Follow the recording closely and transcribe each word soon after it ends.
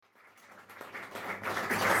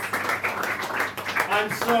I'm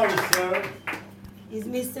sorry, sir. Is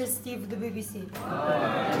Mr. Steve the BBC?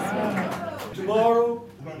 Tomorrow,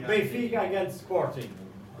 Benfica against Sporting.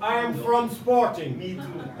 I am from Sporting. Me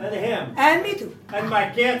too. And him. And me too. And my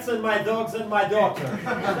cats and my dogs and my daughter.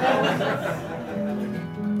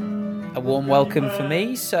 A warm welcome for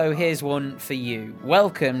me, so here's one for you.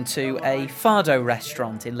 Welcome to a fado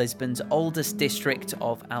restaurant in Lisbon's oldest district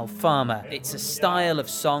of Alfama. It's a style of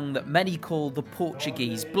song that many call the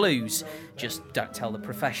Portuguese blues. Just don't tell the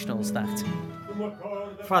professionals that.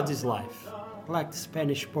 Fado is life. Like the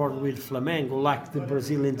Spanish born with flamenco, like the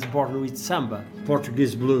Brazilians born with samba.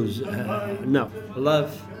 Portuguese blues, no.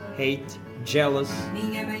 Love, hate, jealous.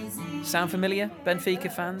 Sound familiar,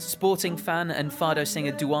 Benfica fans? Sporting fan and fado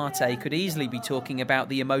singer Duarte could easily be talking about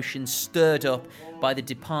the emotions stirred up by the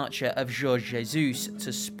departure of Jorge Jesus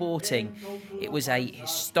to Sporting. It was a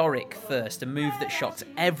historic first, a move that shocked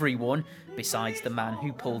everyone, besides the man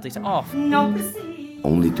who pulled it off.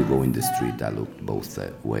 Only to go in the street, I looked both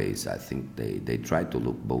ways. I think they tried to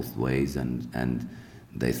look both ways and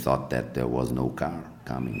they thought that there was no car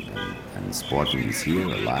coming. And Sporting is here,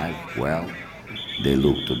 alive, well. They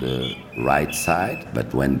looked to the right side,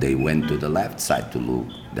 but when they went to the left side to look,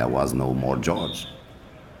 there was no more George.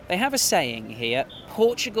 They have a saying here,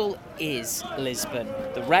 Portugal is Lisbon,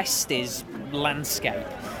 the rest is landscape.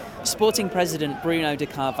 Sporting president Bruno de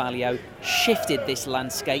Carvalho shifted this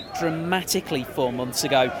landscape dramatically 4 months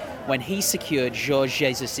ago when he secured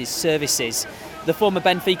Jorge Jesus' services. The former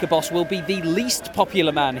Benfica boss will be the least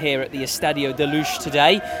popular man here at the Estadio da Luz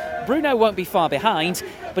today. Bruno won't be far behind,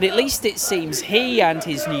 but at least it seems he and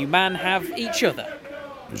his new man have each other.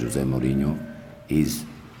 Jose Mourinho is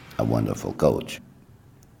a wonderful coach.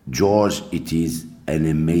 George, it is an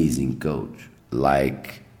amazing coach.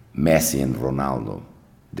 Like Messi and Ronaldo,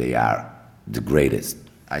 they are the greatest.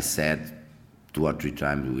 I said 2 or 3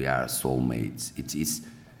 times we are soulmates. It is,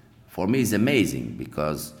 for me, it's amazing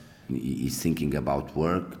because he's thinking about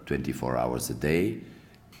work 24 hours a day.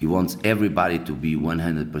 He wants everybody to be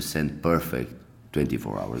 100% perfect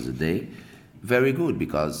 24 hours a day. Very good,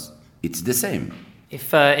 because it's the same.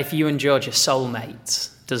 If you and George are soulmates,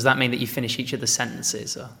 does that mean that you finish each other's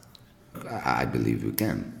sentences? Or? I believe we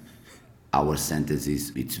can. Our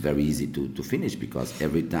sentences, it's very easy to finish because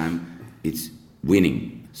every time it's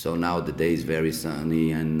winning. So now the day is very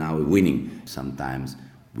sunny and now we're winning. Sometimes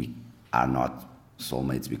we are not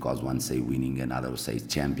soulmates because one say winning and other say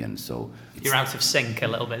champion. So you're out of sync a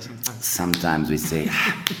little bit sometimes. Sometimes we say,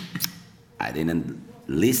 I didn't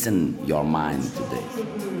listen your mind today.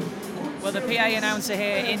 Well, the PA announcer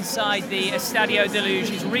here inside the Estadio da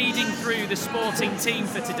Luz is reading through the Sporting team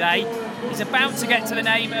for today. He's about to get to the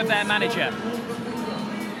name of their manager.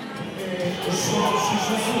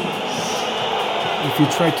 If you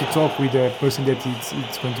try to talk with a person that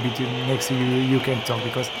it's going to be next to you, you can talk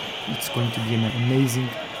because it's going to be an amazing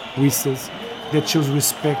whistles that shows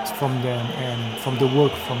respect from the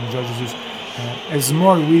work from Jorge Jesus. As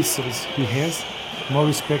more whistles he has, more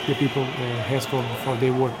respect the people has for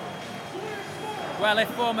their work. Well, if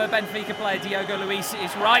former Benfica player Diogo Luis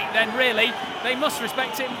is right, then really they must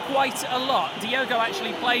respect him quite a lot. Diogo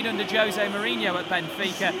actually played under Jose Mourinho at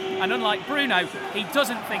Benfica, and unlike Bruno, he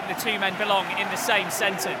doesn't think the two men belong in the same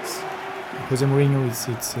sentence. Jose Mourinho it's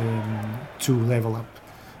to level up,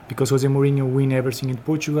 because Jose Mourinho win everything in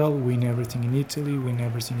Portugal, win everything in Italy, win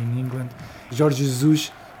everything in England. Jorge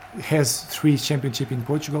Jesus has 3 championships in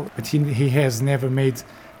Portugal, but he has never made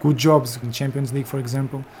good jobs in Champions League, for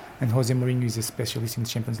example, and Jose Mourinho is a specialist in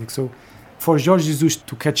Champions League. So for Jorge Jesus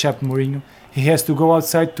to catch up Mourinho, he has to go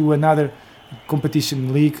outside to another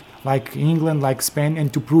competition league like England, like Spain,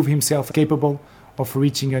 and to prove himself capable of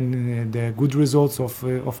reaching the good results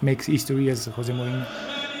of make history as Jose Mourinho.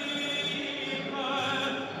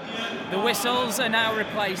 The whistles are now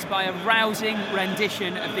replaced by a rousing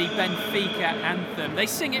rendition of the Benfica anthem. They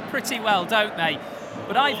sing it pretty well, don't they?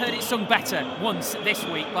 But I've heard it sung better once this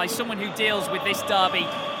week by someone who deals with this derby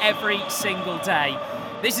every single day.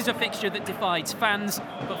 This is a fixture that divides fans,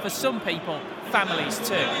 but for some people, families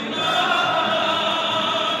too.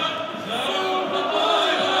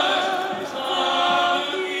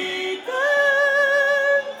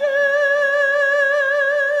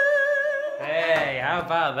 Hey, how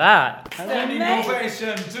about that? Standing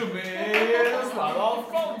ovation to Miroslav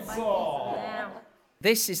Alfonso.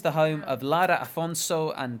 This is the home of Lara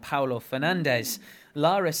Afonso and Paulo Fernandes.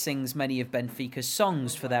 Lara sings many of Benfica's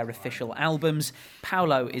songs for their official albums.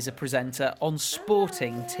 Paulo is a presenter on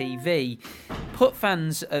Sporting TV. Put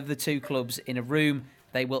fans of the two clubs in a room,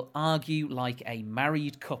 they will argue like a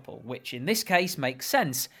married couple, which in this case makes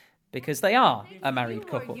sense because they are a married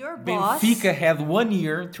couple. Your boss. Benfica had 1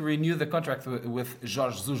 year to renew the contract with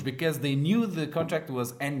Jorge Jesus because they knew the contract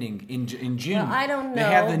was ending in June. Well, I don't They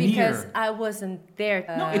had know an because year. I wasn't there.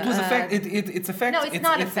 No, it was a fact. It's a fact. No, it's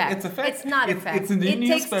not a fact. It's a fact. It's not a fact. It's in the it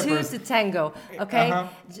takes two newspapers. to tango. Okay,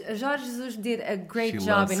 Uh-huh. Jorge Jesus did a great She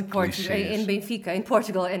job loves in Portugal, clichés. in Benfica, in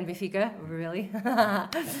Portugal and Benfica. Really,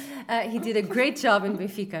 he did a great job in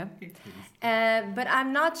Benfica. But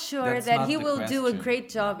I'm not sure That's that not he the will do a question. great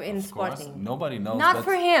job in Of course, Sporting. nobody knows. Not but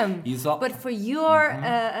for him, he's all- but for your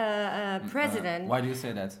president. Why do you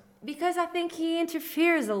say that? Because I think he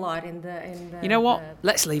interferes a lot in the. You know what?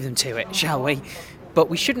 Let's leave them to it, shall we? But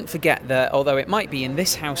we shouldn't forget that although it might be in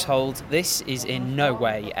this household, this is in no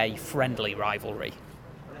way a friendly rivalry.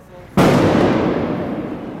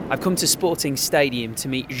 I've come to Sporting Stadium to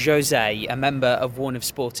meet José, a member of one of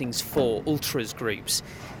Sporting's 4 ultras groups.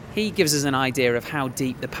 He gives us an idea of how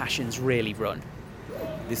deep the passions really run.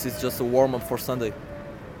 This is just a warm-up for Sunday.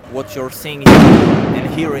 What you're seeing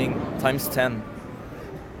and hearing times 10.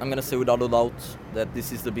 I'm gonna say without a doubt that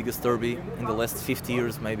this is the biggest derby in the last 50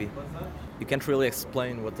 years maybe. You can't really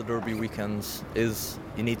explain what the derby weekends is.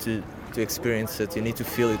 You need to experience it, you need to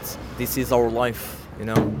feel it. This is our life, you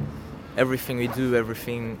know. Everything we do,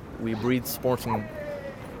 everything we breathe Sporting.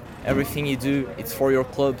 Everything you do, it's for your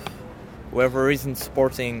club. Whoever isn't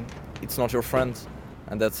Sporting, it's not your friend.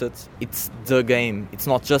 And that's it. It's the game. It's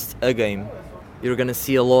not just a game. You're gonna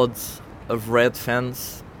see a lot of red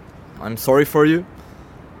fans. I'm sorry for you,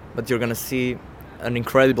 but you're gonna see an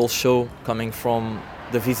incredible show coming from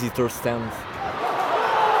the visitor stand.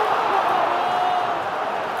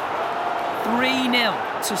 3-0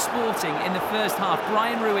 to Sporting in the first half.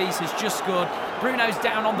 Brian Ruiz has just scored. Bruno's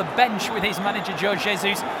down on the bench with his manager Jorge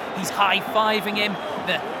Jesus. He's high-fiving him.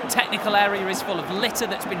 The technical area is full of litter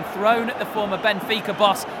that's been thrown at the former Benfica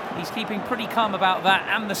boss. He's keeping pretty calm about that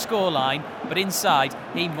and the scoreline, but inside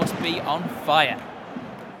he must be on fire.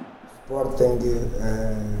 Sporting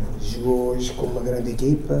jogou hoje com uma grande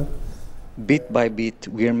equipa. Bit by bit,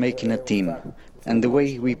 we are making a team, and the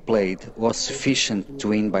way we played was sufficient to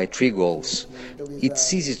win by 3 goals.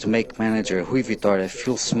 It's easy to make manager Rui Vitória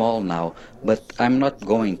feel small now, but I'm not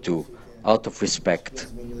going to, out of respect.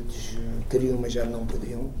 Queriam, mas já não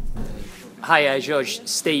podiam. Hi, George.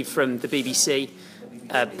 Steve from the BBC.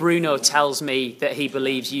 Bruno tells me that he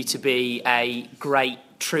believes you to be a great,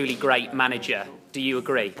 truly great manager. Do you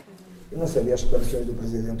agree? Eu não sabia as declarações do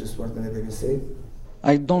presidente do Sporting na BBC.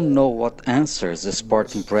 I don't know what answers the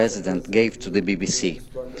Sporting president gave to the BBC,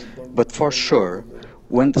 but for sure,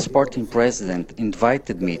 when the Sporting president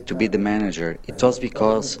invited me to be the manager, it was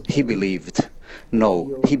because he believed,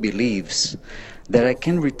 no, he believes, that I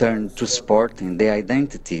can return to Sporting the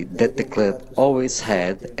identity that the club always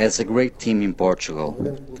had as a great team in Portugal.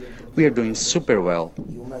 We are doing super well.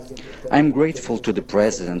 I'm grateful to the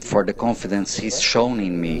president for the confidence he's shown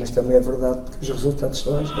in me. Mas também é verdade que os resultados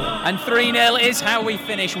estão a ajudar. And 3-0 is how we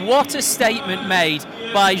finish. What a statement made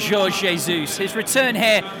by Jorge Jesus. His return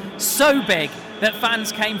here so big that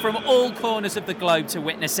fans came from all corners of the globe to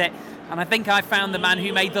witness it. And I think I found the man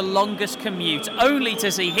who made the longest commute, only to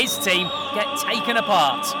see his team get taken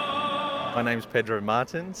apart. My name's Pedro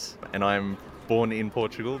Martins, and I'm born in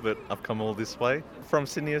Portugal, but I've come all this way from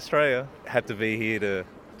Sydney, Australia. Had to be here to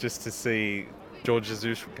see Jorge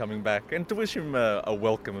Jesus coming back and to wish him a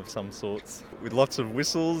welcome of some sorts with lots of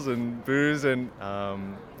whistles and boos. And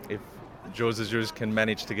if Jorge Jesus can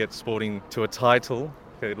manage to get Sporting to a title,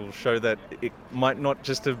 it'll show that it might not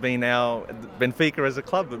just have been our Benfica as a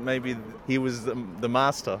club, but maybe he was the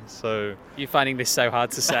master. So You're finding this so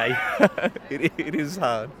hard to say. it is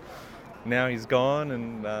hard. Now he's gone,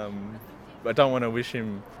 and I don't want to wish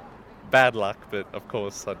him bad luck, but of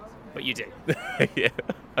course But you do. yeah,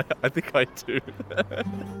 I think I do.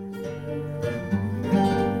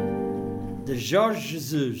 The Jorge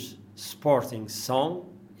Jesus Sporting song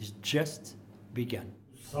is just begun.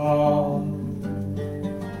 Song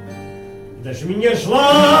das minhas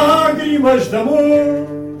lágrimas de amor.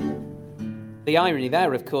 The irony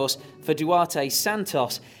there, of course, for Duarte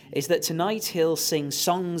Santos is that tonight he'll sing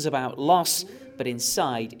songs about loss, but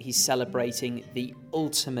inside he's celebrating the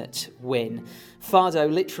ultimate win.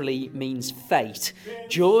 Fado literally means fate.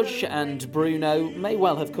 George and Bruno may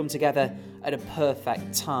well have come together at a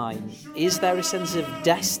perfect time. Is there a sense of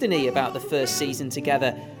destiny about the first season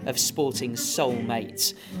together of Sporting's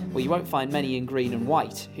soulmates? Well, you won't find many in green and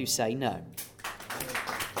white who say no.